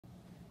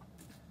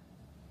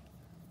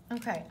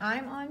Okay,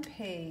 I'm on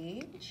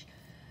page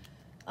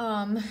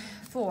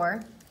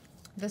 4.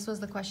 This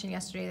was the question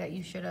yesterday that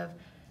you should have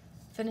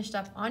finished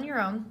up on your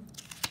own.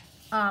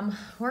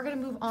 We're going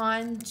to move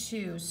on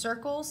to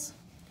circles.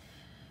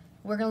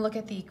 We're going to look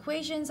at the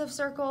equations of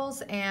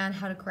circles and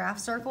how to graph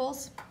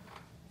circles.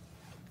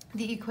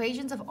 The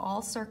equations of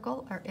all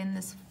circles are in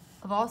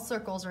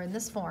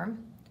this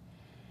form.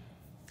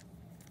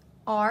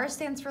 R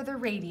stands for the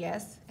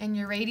radius, and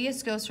your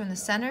radius goes from the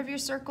center of your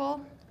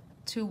circle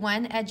to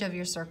one edge of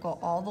your circle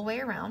all the way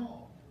around.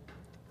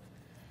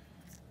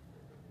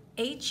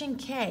 H and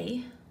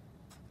K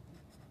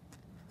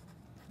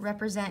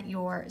represent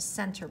your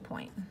center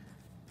point.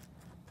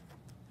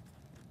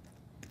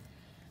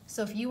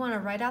 So if you want to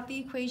write out the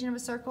equation of a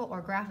circle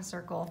or graph a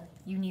circle,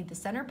 you need the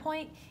center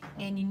point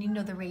and you need to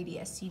know the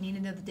radius. You need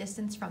to know the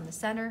distance from the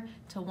center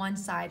to one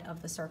side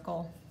of the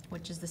circle,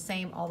 which is the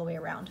same all the way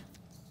around.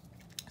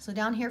 So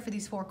down here for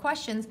these 4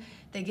 questions,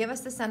 they give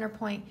us the center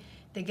point,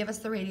 they give us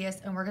the radius,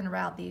 and we're going to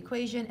write out the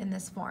equation in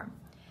this form.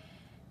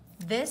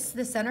 The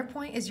center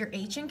point is your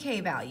H and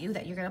K value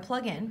that you're going to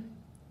plug in.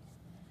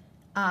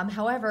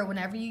 However,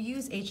 whenever you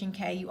use H and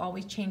K, you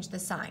always change the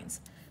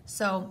signs.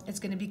 So it's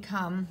going to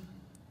become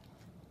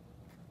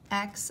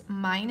x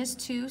minus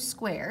 2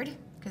 squared,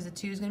 because the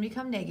 2 is going to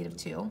become negative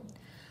 2,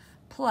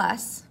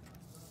 plus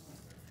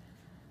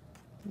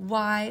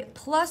y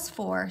plus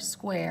 4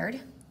 squared,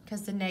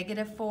 because the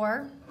negative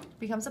 4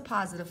 becomes a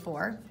positive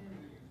 4,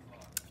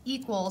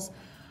 equals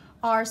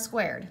r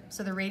squared.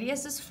 So the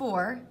radius is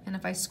 4, and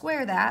if I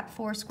square that,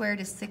 4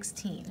 squared is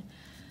 16.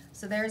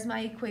 So there's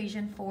my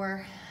equation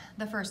for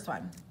the first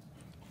one.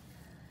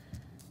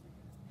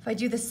 If I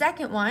do the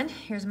second one,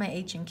 here's my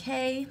H and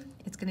K.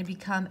 It's going to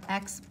become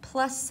x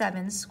plus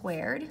 7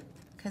 squared,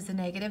 because the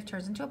negative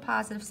turns into a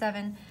positive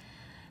 7,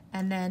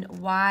 and then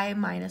y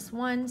minus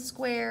 1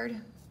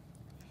 squared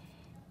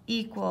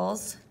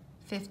equals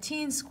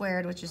 15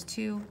 squared, which is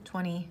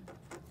 225.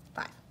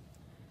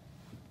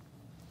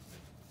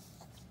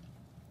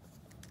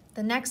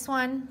 The next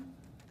one,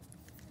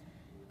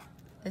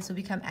 this will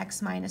become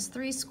x minus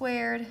 3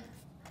 squared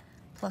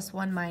plus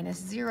 1 minus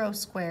 0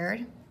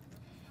 squared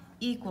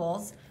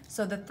equals,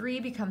 so the 3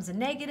 becomes a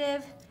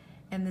negative,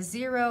 and the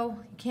 0,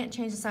 you can't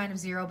change the sign of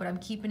 0, but I'm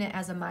keeping it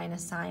as a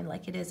minus sign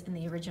like it is in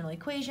the original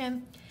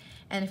equation.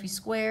 And if you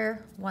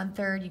square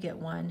 1/3, you get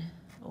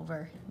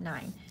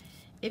 1/9.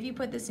 If you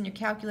put this in your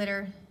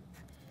calculator,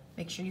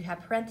 make sure you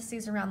have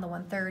parentheses around the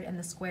 1/3 and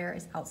the square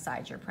is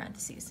outside your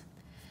parentheses.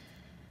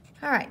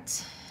 All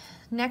right,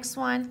 next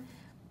one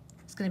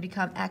is going to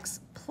become x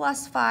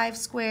plus 5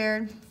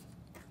 squared,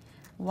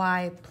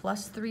 y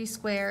plus 3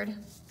 squared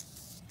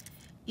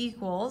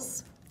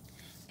equals,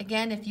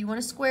 again, if you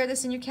want to square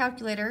this in your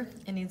calculator,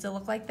 it needs to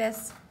look like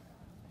this,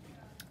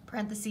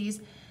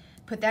 parentheses,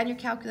 put that in your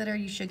calculator,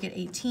 you should get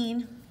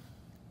 18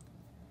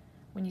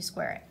 when you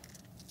square it.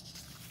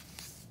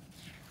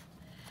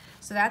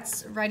 So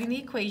that's writing the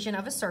equation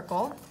of a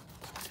circle.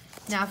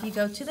 Now if you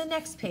go to the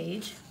next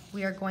page,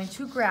 we are going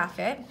to graph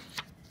it.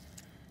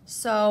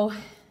 So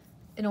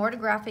in order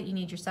to graph it, you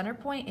need your center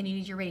point and you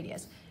need your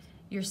radius.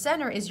 Your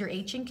center is your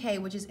H and K,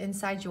 which is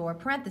inside your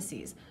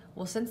parentheses.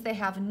 Well, since they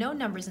have no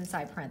numbers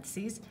inside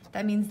parentheses,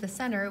 that means the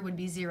center would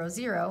be 0,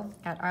 0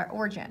 at our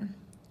origin.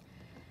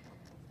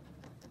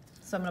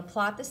 So I'm going to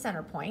plot the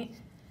center point.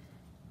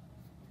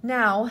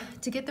 Now,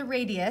 to get the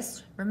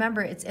radius,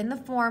 remember it's in the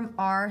form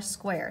r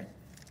squared.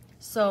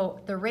 So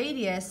the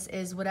radius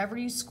is whatever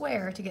you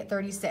square to get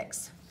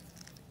 36,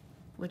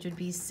 which would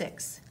be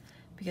 6,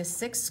 because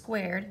 6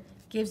 squared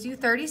gives you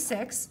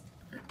 36.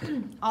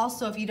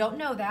 Also, if you don't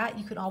know that,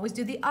 you can always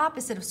do the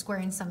opposite of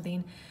squaring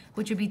something,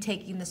 which would be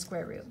taking the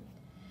square root.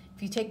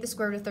 If you take the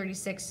square root of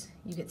 36,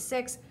 you get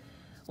 6,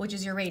 which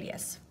is your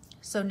radius.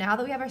 So now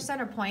that we have our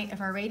center point,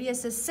 if our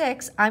radius is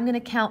 6, I'm going to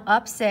count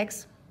up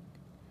 6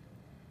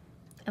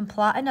 and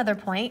plot another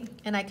point,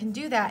 and I can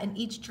do that in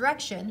each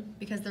direction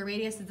because the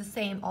radius is the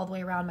same all the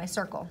way around my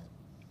circle.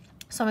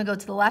 So I'm going to go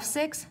to the left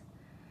 6,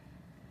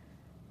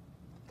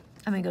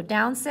 I'm going to go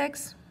down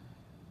 6,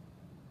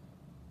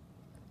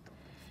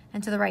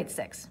 and to the right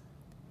 6.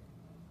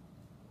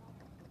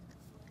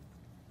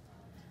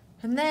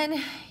 And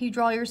then you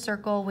draw your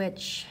circle,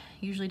 which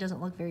usually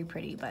doesn't look very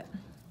pretty, but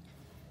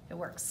it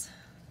works.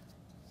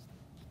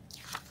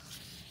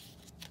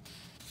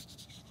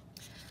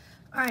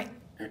 All right,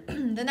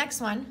 the next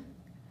one,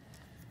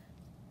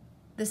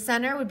 the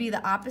center would be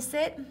the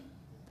opposite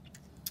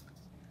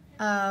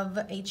of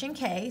H and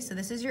K. So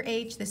this is your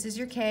H, this is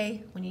your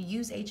K. When you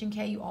use H and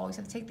K, you always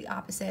have to take the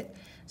opposite.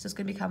 So it's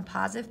going to become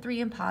positive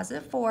 3 and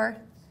positive 4.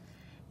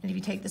 And if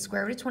you take the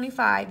square root of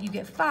 25, you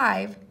get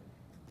 5,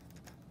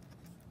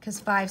 because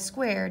 5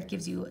 squared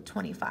gives you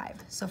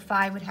 25. So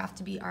 5 would have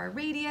to be our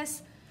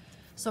radius.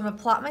 So I'm going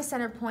to plot my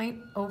center point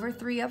over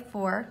 3 up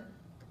 4.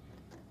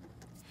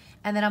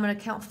 And then I'm going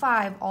to count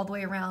 5 all the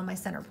way around my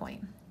center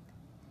point.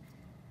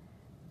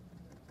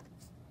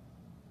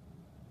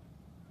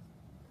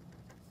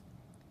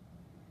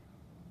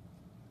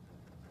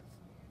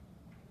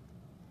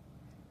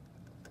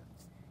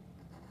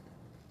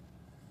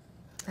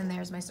 And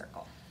there's my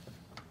circle.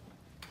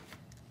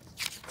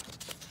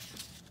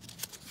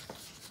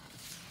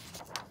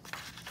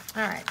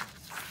 All right.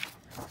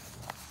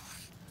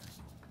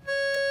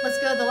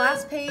 Let's go to the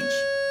last page.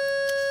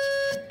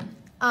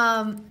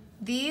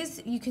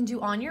 These you can do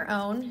on your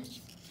own.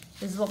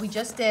 This is what we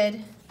just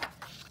did.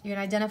 You're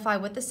gonna identify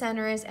what the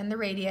center is and the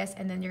radius,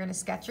 and then you're gonna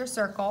sketch your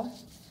circle.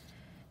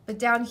 But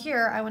down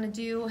here, I wanna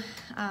do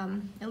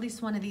at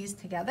least one of these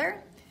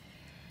together.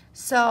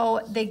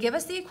 So they give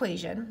us the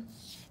equation,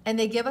 and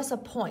they give us a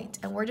point,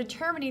 and we're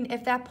determining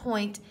if that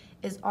point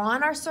is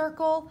on our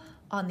circle,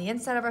 on the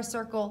inside of our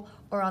circle,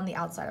 or on the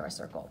outside of our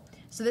circle.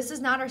 So this is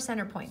not our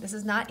center point. This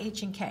is not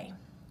H and K.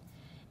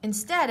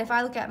 Instead, if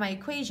I look at my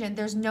equation,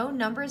 there's no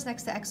numbers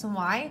next to X and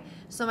Y,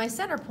 so my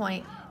center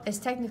point is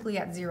technically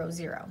at 0,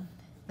 0.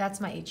 That's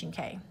my H and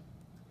K.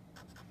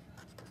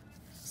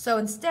 So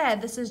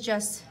instead, this is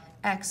just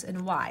X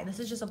and Y. This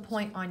is just a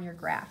point on your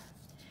graph.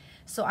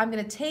 So I'm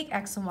gonna take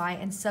X and Y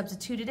and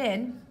substitute it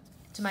in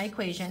to my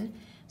equation.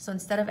 So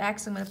instead of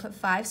X, I'm gonna put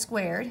 5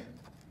 squared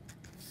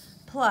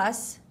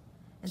plus,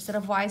 instead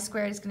of Y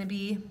squared, it's gonna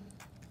be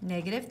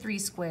negative 3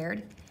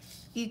 squared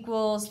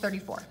equals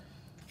 34.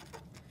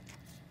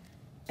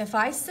 If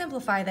I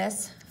simplify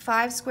this,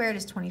 5 squared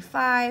is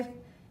 25,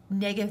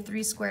 negative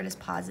 3 squared is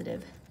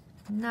positive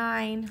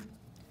 9,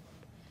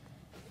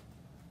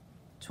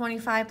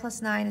 25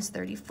 plus 9 is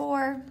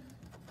 34,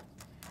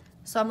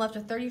 so I'm left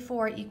with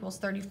 34 equals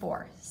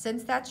 34.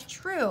 Since that's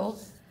true,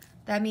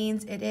 that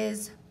means it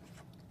is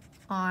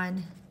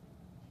on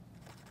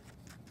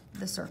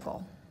the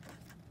circle.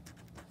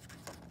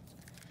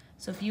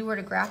 So if you were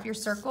to graph your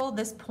circle,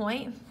 this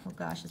point, oh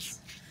gosh, it's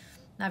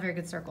not a very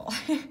good circle.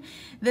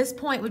 This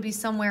point would be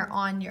somewhere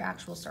on your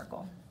actual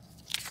circle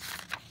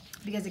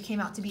because it came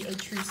out to be a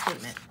true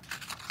statement.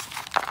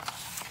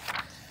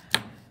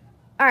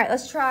 All right,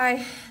 let's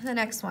try the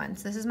next one.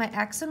 So this is my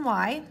X and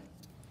Y.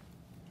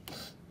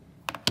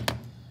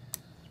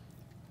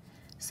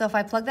 So if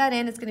I plug that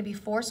in, it's gonna be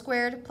 4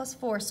 squared plus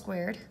 4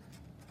 squared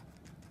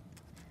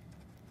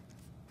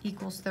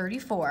equals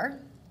 34.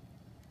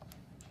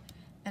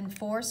 And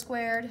 4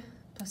 squared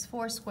plus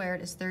 4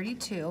 squared is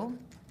 32.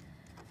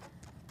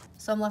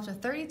 So I'm left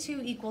with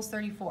 32 equals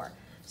 34.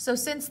 So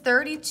since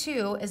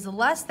 32 is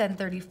less than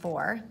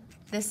 34,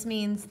 this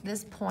means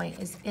this point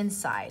is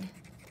inside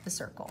the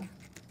circle.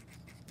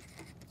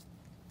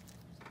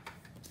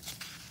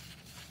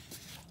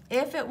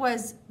 If it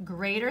was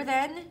greater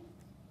than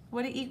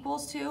what it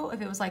equals to,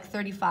 if it was like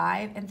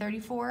 35 and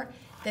 34,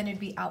 then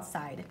it'd be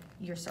outside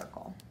your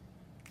circle.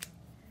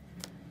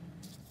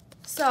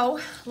 So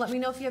let me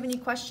know if you have any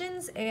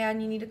questions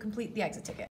and you need to complete the exit ticket.